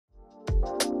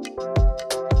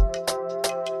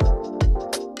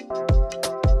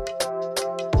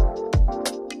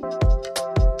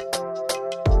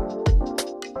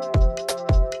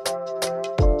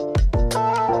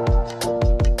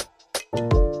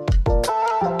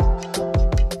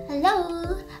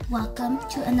welcome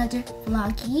to another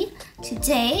vloggy.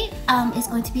 Today is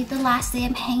going to be the last day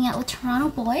I'm hanging out with Toronto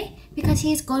boy because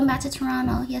he's going back to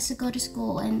Toronto. He has to go to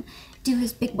school and do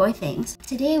his big boy things.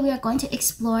 Today we are going to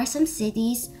explore some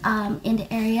cities in the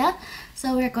area.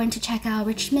 So we're going to check out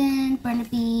Richmond,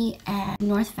 Burnaby, and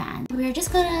North Van. We're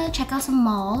just gonna check out some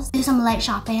malls, do some light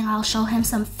shopping. I'll show him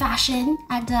some fashion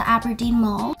at the Aberdeen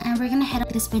Mall, and we're gonna head up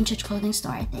to this vintage clothing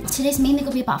store, I think. Today's mainly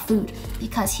gonna be about food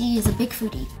because he is a big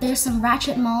foodie. There's some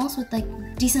ratchet malls with like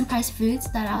decent priced foods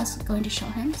that I was going to show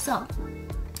him. So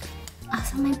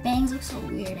my bangs look so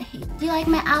weird. I hate it. Do you like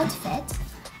my outfit?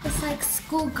 It's like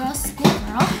schoolgirl.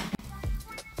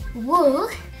 Woo!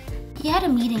 He had a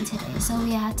meeting today, so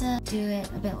we had to do it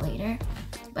a bit later.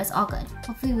 But it's all good.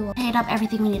 Hopefully we will hit up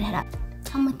everything we need to hit up.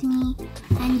 Come with me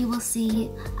and you will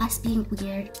see us being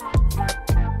weird.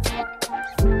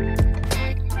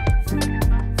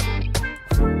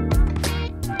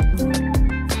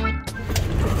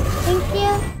 Thank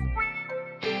you.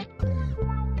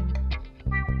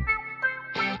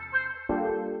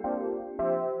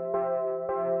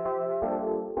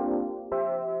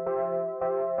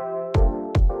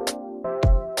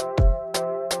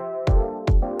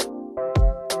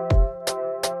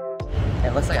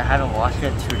 It looks like I haven't washed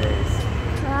it in 2 days.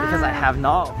 Wow. Because I have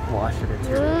not washed it in 2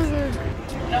 days.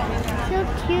 So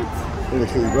cute. Look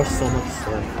at you, you brush so much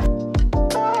stuff.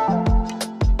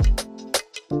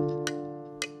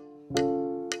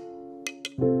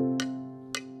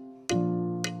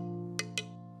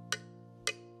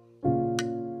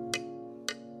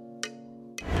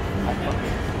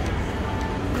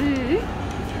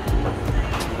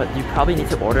 But you probably need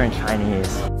to order in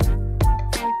Chinese.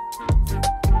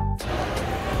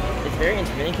 It's very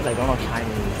intimidating because I don't know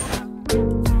Chinese.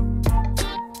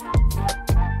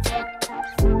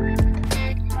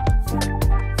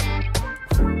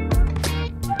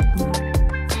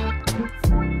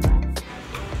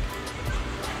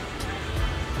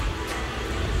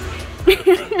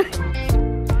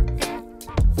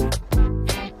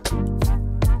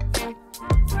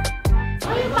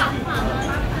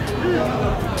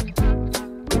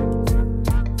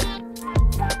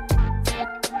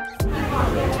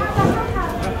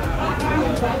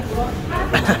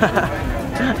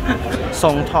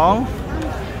 Song Tong?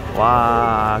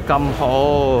 Wow,咁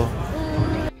好.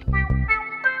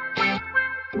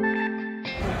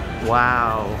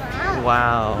 Wow,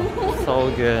 wow, so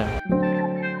good.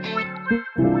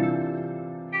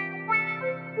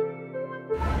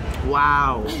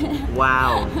 Wow,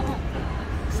 wow.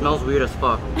 Smells weird as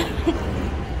fuck.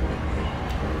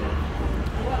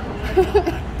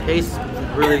 Tastes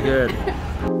really good.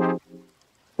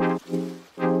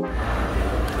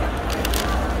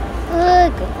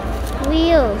 Look,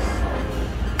 wheels.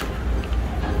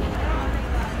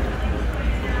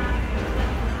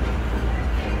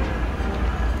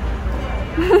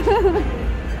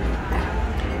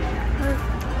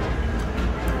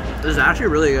 This is actually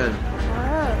really good.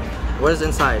 Oh. What is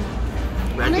inside?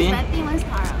 Red bean? Red bean, one's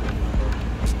taro.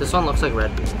 This one looks like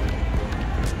red bean.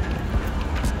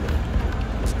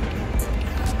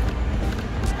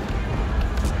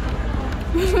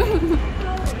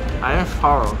 I didn't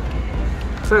taro.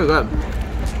 Pretty good.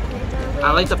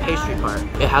 I like the pastry part.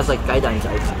 It has like gaidan's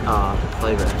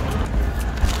flavor.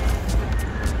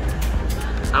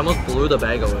 I almost blew the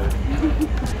bag away.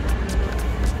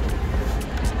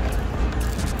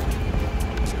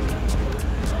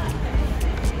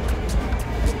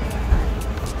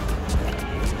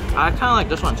 I kind of like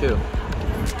this one too.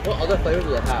 What other flavors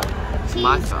do they have? Cheese,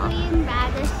 Matcha. cream,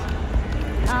 radish,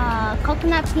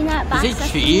 coconut, peanut, Is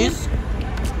it cheese?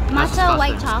 Matcha,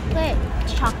 white chocolate.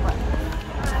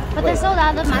 But they sold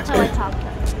out of matcha white chocolate.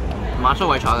 Matcha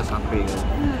white chocolate sounds pretty good.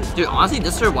 Dude, honestly,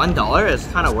 this for $1 is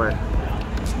kind of worth.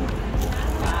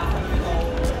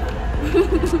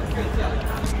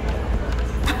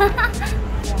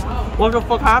 What the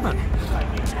fuck happened?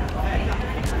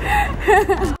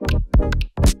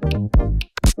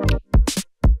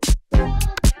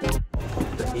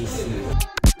 The AC.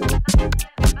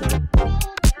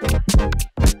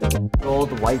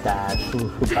 Old white dad who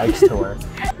bikes to work.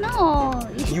 No,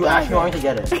 you actually want me to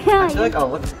get it? Yeah, I feel like I'll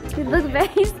look. You look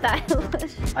very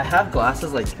stylish. I have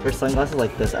glasses like, or sunglasses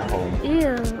like this at home.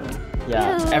 Ew.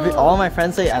 Yeah, Ew. all my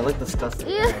friends say I look disgusting.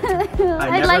 Ew.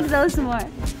 I like those more.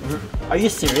 Are you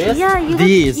serious? Yeah,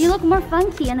 These. You look more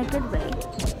funky in a good way.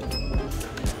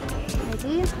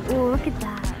 Ready? Oh, look at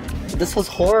that. This was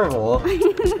horrible.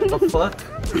 The fuck?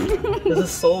 This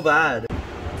is so bad.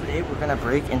 Today we're gonna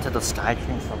break into the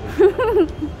SkyTrain subway.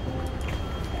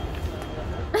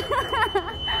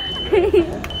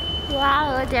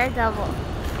 Wow, a daredevil.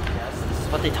 Yes, this is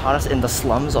what they taught us in the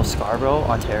slums of Scarborough,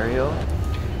 Ontario.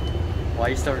 Why are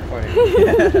you still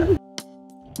recording?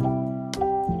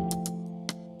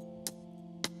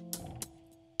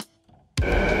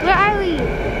 Where are we?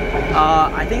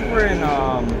 I think we're in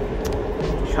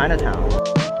Chinatown.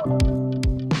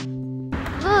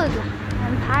 Look,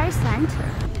 Empire Center.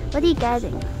 What are you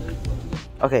getting?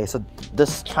 Okay, so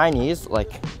this Chinese,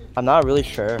 like, I'm not really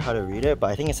sure how to read it, but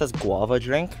I think it says guava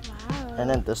drink. Wow. And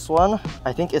then this one,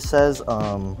 I think it says,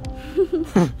 I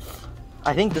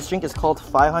think this drink is called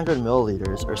 500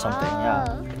 milliliters or something. Wow.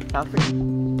 Yeah. Sounds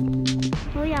pretty.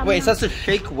 Oh yeah. Wait, it says to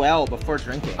shake well before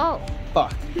drinking. Oh.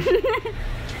 Fuck.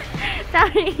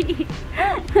 Sorry.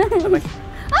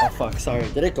 Oh fuck, sorry.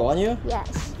 Did it go on you?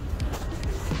 Yes.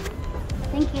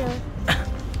 Thank you. I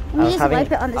Let me was just having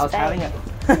wipe it on I this was having bag. it.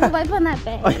 Wipe on that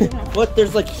bag. What?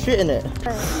 There's like shit in it.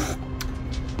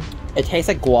 It tastes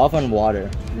like guava and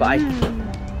water, but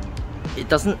it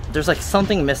doesn't. There's like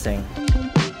something missing.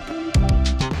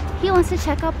 He wants to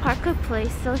check out Parker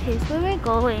Place, so here's where we're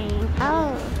going.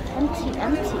 Oh, empty,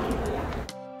 empty.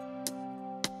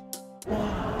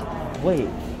 Wait,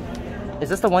 is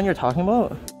this the one you're talking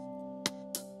about?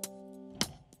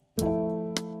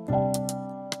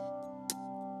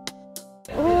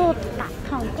 Oh,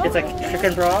 It's like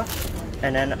chicken broth,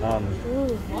 and then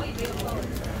Ooh.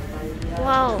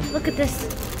 Wow, look at this.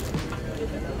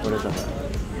 what is that?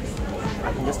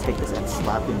 I can just take this and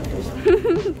slap you in the face.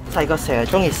 細個成日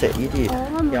鍾意食呢啲，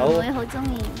我妹妹好鍾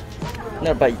意。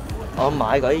呢個我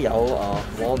買嗰啲有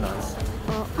walnuts。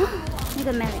哦，呢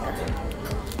個咩嚟㗎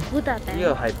？Buddha 餅。呢個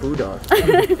係 Buddha。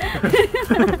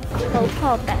老婆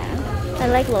餅 I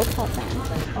like 老婆餅。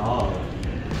Oh.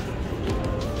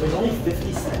 There's only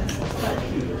 50 cents.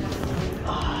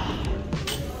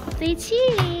 Say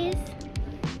cheese.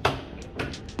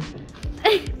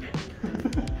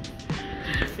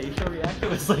 Facial reaction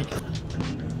was like.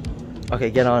 Okay,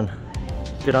 get on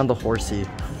the horsey.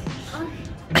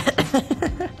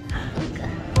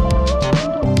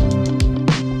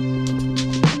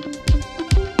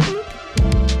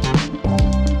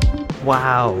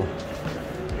 Wow,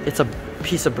 it's a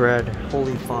piece of bread.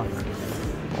 Holy fuck.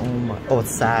 Oh my. Oh,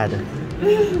 it's sad.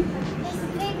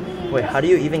 Wait, how do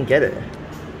you even get it?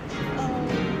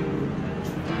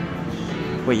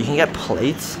 Wait, you can get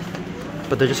plates,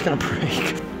 but they're just gonna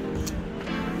break.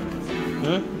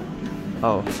 Hmm?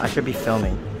 Oh, I should be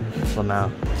filming.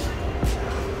 Lamau.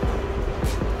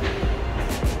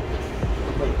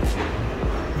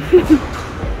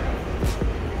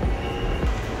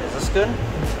 Is this good?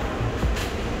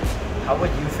 How would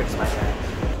you fix my hair?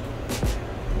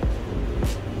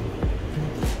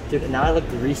 Dude, now I look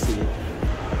greasy. I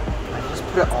just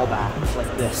put it all back,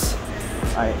 like this.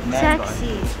 Alright, man bun.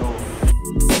 Sexy. Let's go.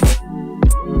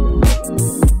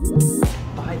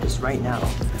 Buy this right now.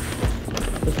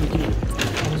 Look at you.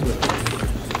 Comes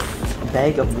with a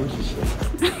bag of Muji shit.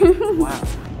 Wow.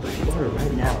 If you order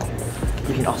right now,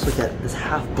 you can also get this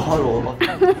half bottle of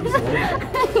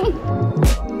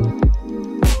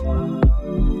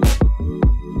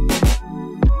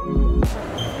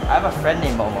I have a friend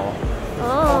named Momo.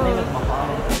 Her name is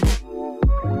Mohammed.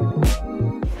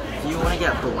 Do you want to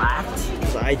get blacked?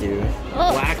 Because I do.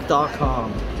 Oh.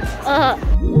 Black.com.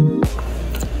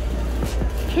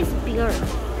 His beer.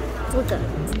 Look at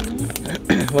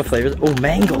What flavors? Oh,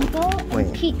 mango. mango Wait.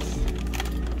 and peach.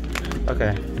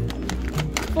 Okay.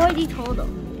 40 total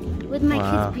with my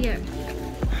Wow. kids' beer.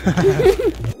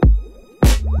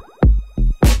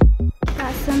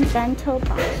 Got some bento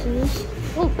boxes.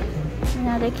 Oh,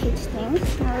 another kids thing.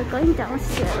 Now we're going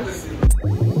downstairs.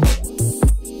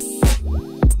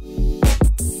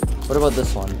 What about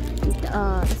this one?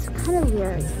 It's kind of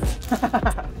weird.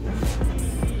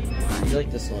 You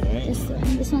like this one, right?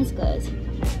 This one's good.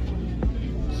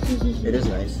 It is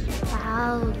nice.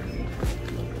 Wow.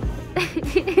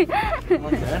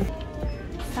 Not bad.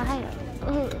 Style.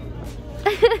 Oh.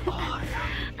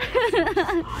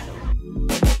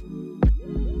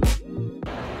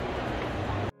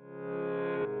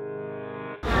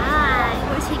 Hi,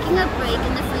 we're taking a break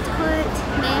in the food court.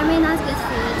 May or may not get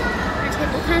food. Our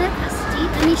table kind of crusty.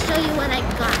 Let me show you what I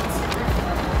got.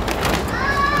 I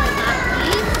got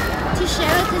these to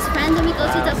share with his friends when we go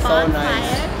to the So bonfire.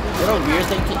 nice. What a weird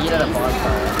thing to eat at a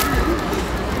bonfire.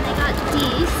 And I got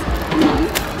these.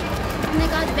 And I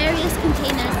got various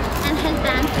containers and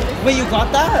headbands for this. Wait, you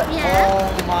got that? Yeah. Oh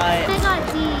my. I got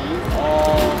these.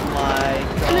 Oh my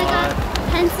And I got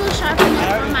god. pencil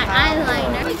sharpeners for my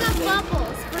eyeliner. We got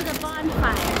bubbles for the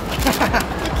bonfire.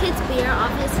 The kids' beer,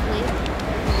 obviously.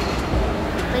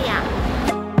 But yeah.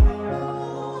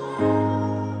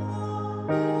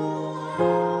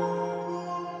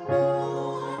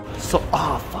 so,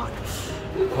 oh fuck.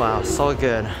 Wow, so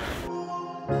good.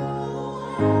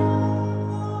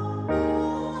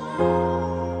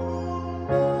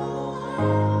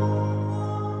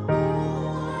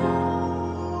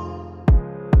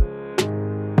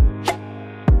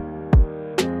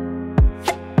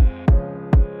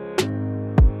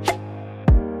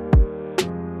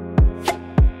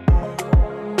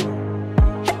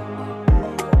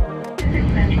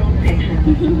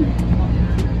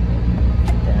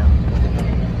 Damn.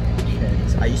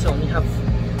 I used to only have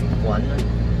one.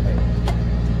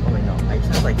 Oh wait, no. I used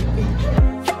to have like 8.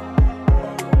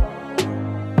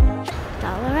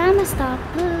 Dollarama stop.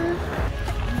 I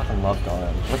fucking love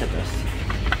Dollarama. Look at this.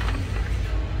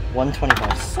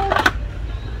 125.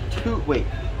 So wait.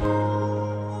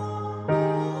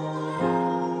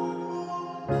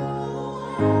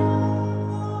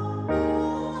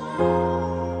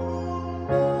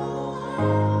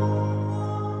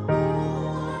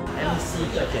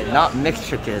 Chicken, not mixed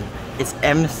chicken. It's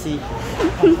MC.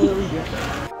 Completely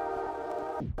different.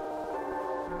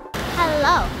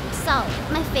 Hello. So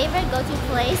my favorite go-to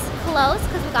place closed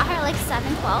because we got here at like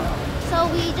 7:12. So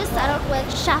we just settled with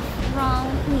Chef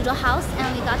Rong Noodle House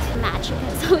and we got mad chicken.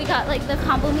 So we got like the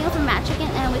combo meal for mad chicken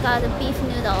and we got the beef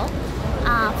noodle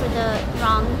for the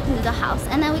Rong Noodle House.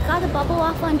 And then we got the bubble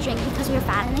waffle and drink because we were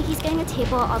fat. And then he's getting a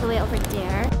table all the way over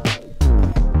there.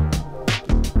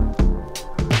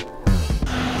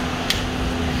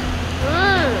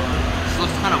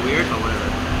 Looks kind of weird, but whatever.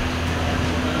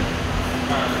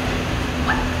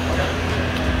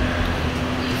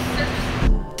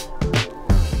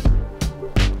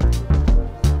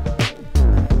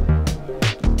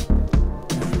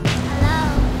 Hello.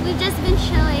 We've just been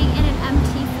chilling in an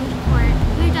empty food court.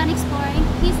 We're done exploring.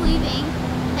 He's leaving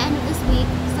the end of this week,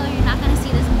 so you're not gonna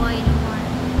see this boy anymore.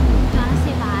 Do you wanna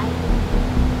say bye?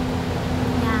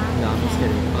 Yeah. No, I'm just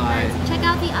kidding. Bye. Let's check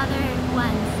out the other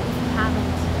ones if you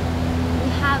haven't.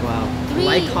 Wow. 3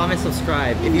 Like, comment,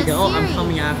 subscribe. If you don't, I'm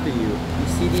coming after you. You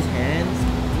see these hands?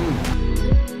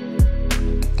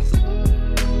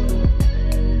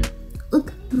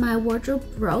 Look, my wardrobe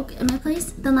broke in my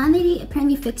place. The landlady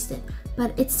apparently fixed it,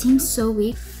 but it seems so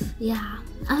weak. Yeah,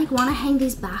 I like want to hang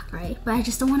these back, right? But I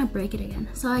just don't want to break it again.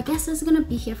 So I guess it's gonna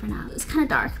be here for now. It's kind of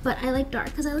dark, but I like dark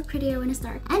because I look prettier when it's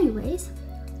dark. Anyways,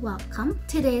 welcome.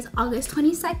 Today is August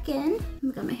 22nd.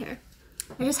 Look at my hair.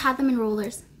 I just had them in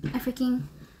rollers. I freaking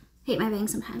hate my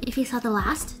bangs sometimes. If you saw the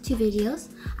last 2 videos,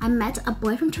 I met a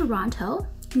boy from Toronto,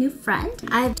 new friend.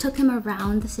 I took him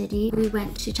around the city. We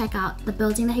went to check out the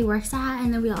building that he works at,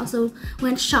 and then we also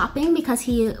went shopping because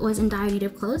he was in dire need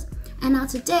of clothes. And now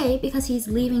today, because he's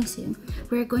leaving soon,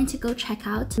 we're going to go check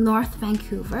out North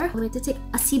Vancouver. We have to take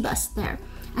a sea bus there,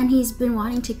 and he's been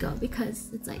wanting to go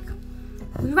because it's like,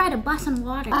 we ride a bus on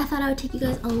water. I thought I would take you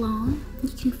guys along. You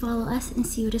can follow us and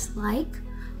see what it's like.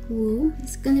 Woo,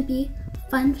 it's gonna be a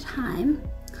fun time.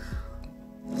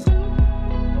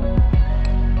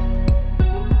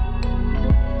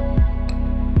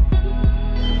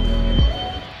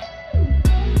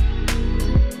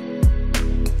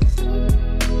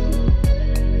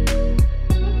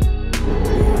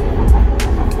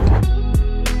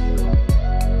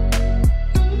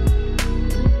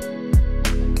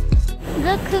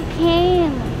 Look who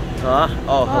came. Huh?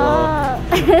 Oh, hello. Oh.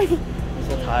 I'm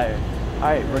so tired.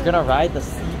 Alright, we're gonna ride the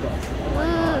sea bus. Oh my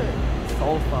god.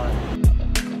 So fun.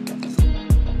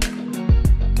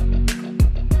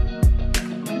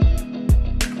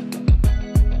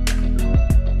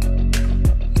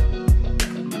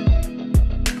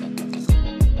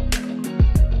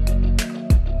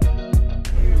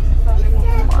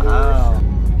 Wow.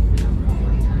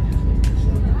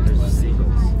 There's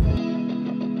seagulls.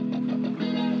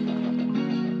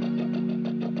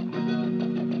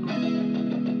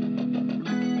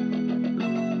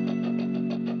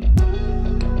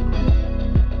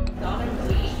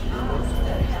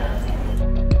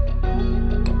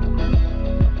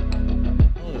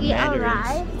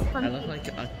 I look like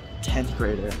a 10th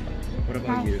grader. What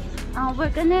about you? We're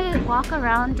gonna walk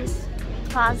around this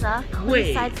plaza.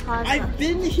 Wait, Side plaza. I've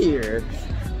been here.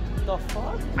 The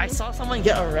fuck? I saw someone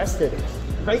get arrested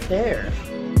right there.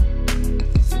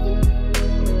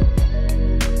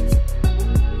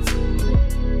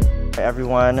 Hey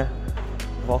everyone,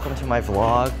 welcome to my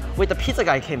vlog. Wait, the pizza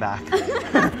guy came back.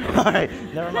 Alright,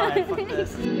 never mind, fuck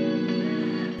this.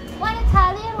 One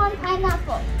Italian, one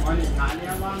pineapple. One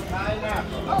Italian, one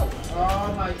pineapple.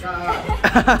 Oh my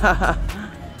god.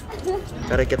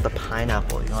 Gotta get the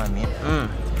pineapple, you know what I mean?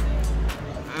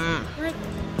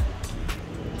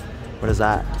 What is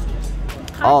that?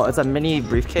 Oh, it's a mini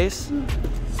briefcase?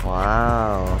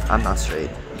 Wow, I'm not straight.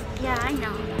 Yeah, I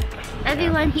know.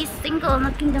 everyone, he's single and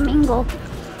looking to mingle.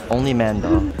 Only men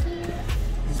though.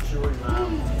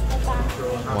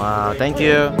 Wow, thank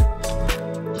you.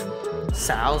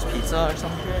 Sal's Pizza or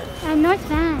something? North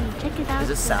Van, check it out.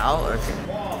 Is it Sal or?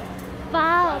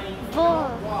 Wow,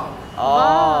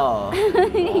 Oh.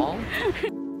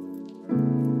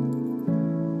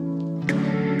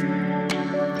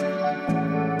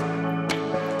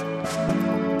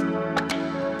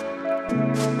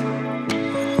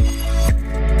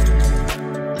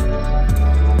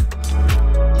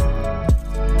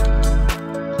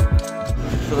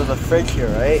 So there's a fridge here,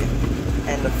 right?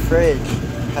 And the fridge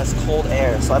has cold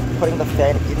air, so I'm putting the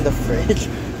fan in the fridge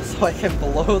so I can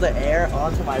blow the air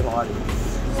onto my body.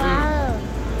 wow.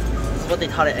 This is what they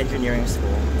taught at engineering school.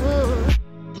 Woo.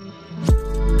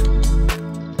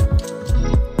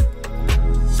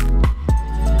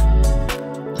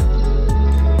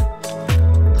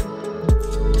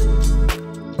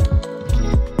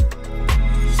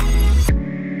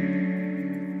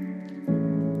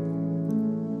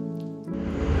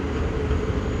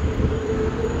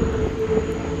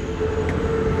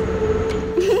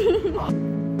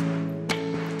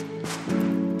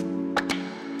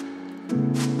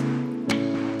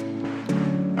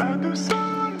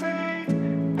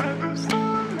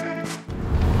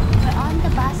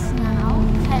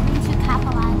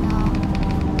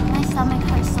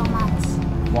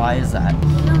 Why is that?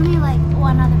 There's only like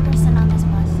one other person on this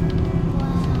bus.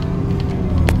 Wow.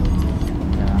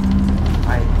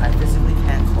 Yeah. I physically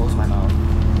can't close my mouth.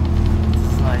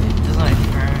 This is my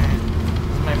permanent.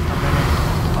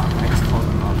 Fuck, I just closed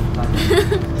my mouth.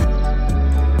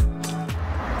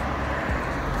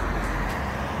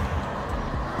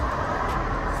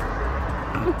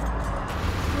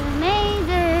 We made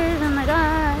it! Oh my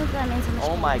god, that means so much.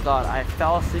 Oh my god, I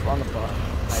fell asleep on the bus.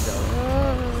 I know.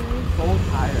 So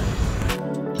tired.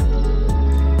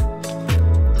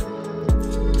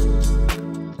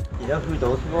 You know who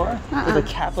those people are? They're the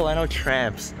Capilano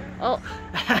Tramps. Oh.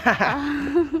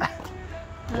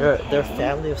 They're a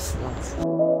family of sluts.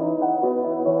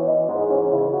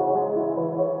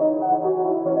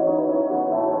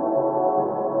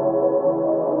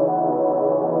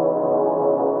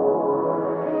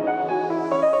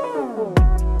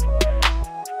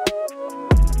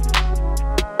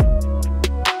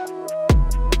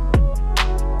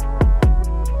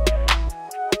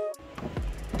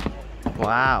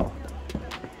 Wow.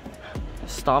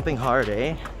 Stomping hard,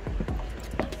 eh?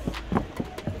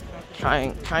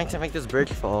 Trying to make this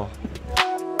bridge fall.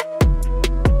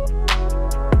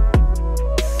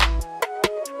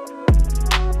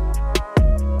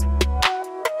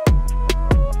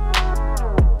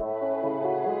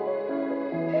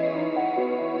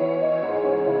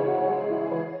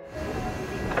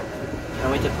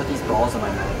 Can't wait to put these balls in my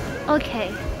mouth.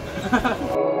 Okay.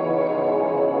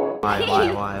 Why?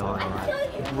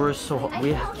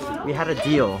 We had a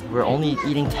deal. We're only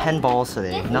eating 10 balls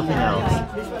today, nothing else.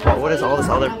 But what is all this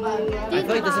other? I feel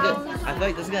like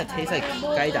this is gonna taste like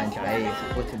gai dan jai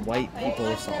with white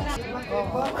people sauce.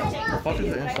 What the fuck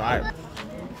is inside?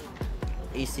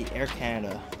 AC Air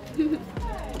Canada. This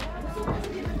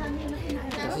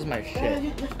is my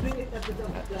shit.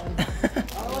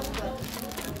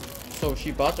 So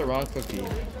she bought the wrong cookie,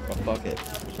 but fuck it.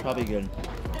 It's probably good.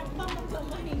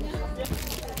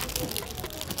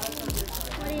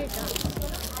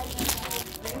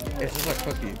 It's just a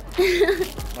cookie.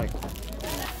 Like,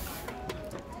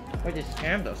 wait, they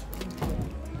scammed us.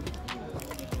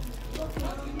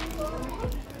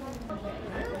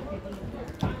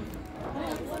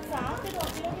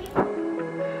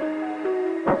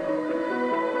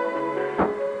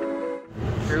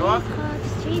 True walk?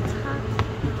 Street talk.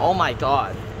 Oh my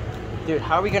god. Dude,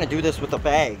 how are we gonna do this with a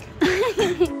bag?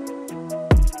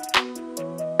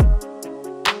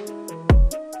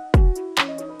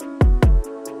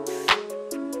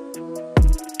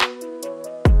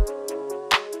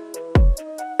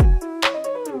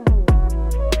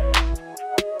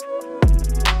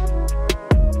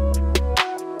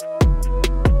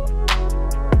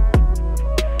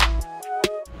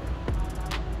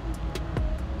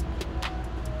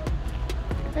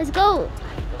 Let's go.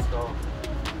 Let's go.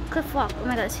 Cliff walk. Oh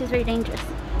my god, this is very dangerous.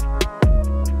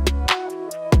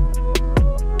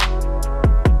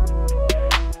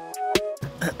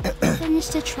 Finish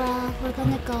the trail. We're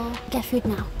gonna go get food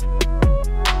now.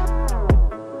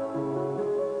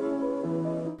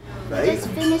 Right? Just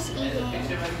finished eating.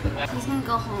 He's gonna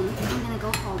go home. I'm gonna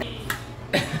go home.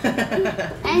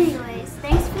 Anyways,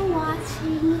 thanks for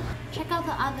watching. Check out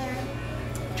the other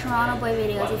Toronto Boy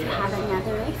videos if you haven't yet.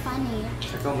 They're really funny.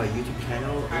 Check out my YouTube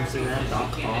channel,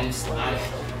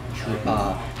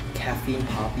 Instagram.com/K caffeine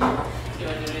poppy.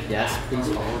 Yes,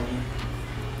 please follow me.